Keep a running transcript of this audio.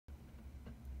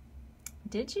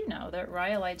Did you know that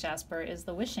rhyolite jasper is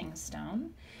the wishing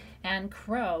stone and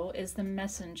crow is the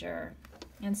messenger?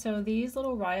 And so these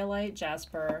little rhyolite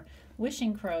jasper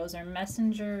wishing crows are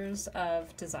messengers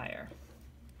of desire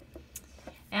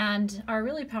and are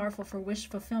really powerful for wish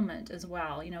fulfillment as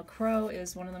well. You know, crow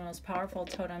is one of the most powerful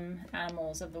totem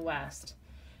animals of the West.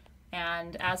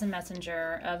 And as a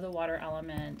messenger of the water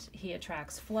element, he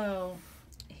attracts flow.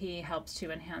 He helps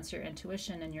to enhance your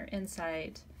intuition and your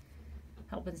insight,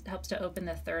 helps to open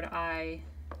the third eye,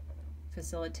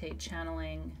 facilitate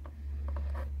channeling.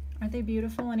 Aren't they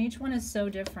beautiful? And each one is so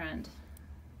different.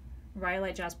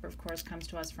 Rhyolite jasper, of course, comes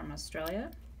to us from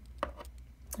Australia.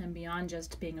 And beyond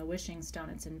just being a wishing stone,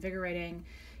 it's invigorating,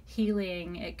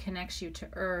 healing. It connects you to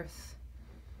earth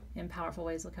in powerful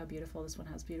ways. Look how beautiful. This one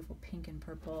has beautiful pink and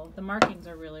purple. The markings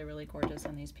are really, really gorgeous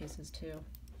on these pieces too.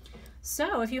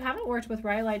 So if you haven't worked with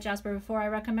rhyolite jasper before, I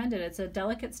recommend it. It's a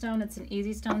delicate stone. It's an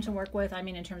easy stone to work with. I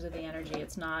mean, in terms of the energy,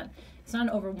 it's not an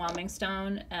overwhelming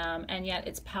stone, and yet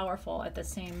it's powerful at the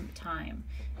same time.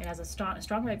 It has a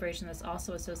strong vibration that's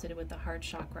also associated with the heart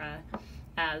chakra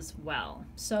as well.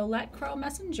 So let Crow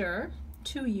messenger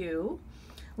to you.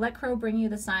 Let Crow bring you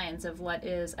the signs of what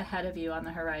is ahead of you on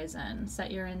the horizon.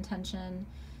 Set your intention.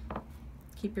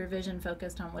 Keep your vision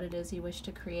focused on what it is you wish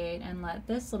to create, and let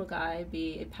this little guy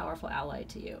be a powerful ally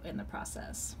to you in the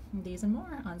process. These and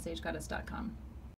more on sagegoddess.com.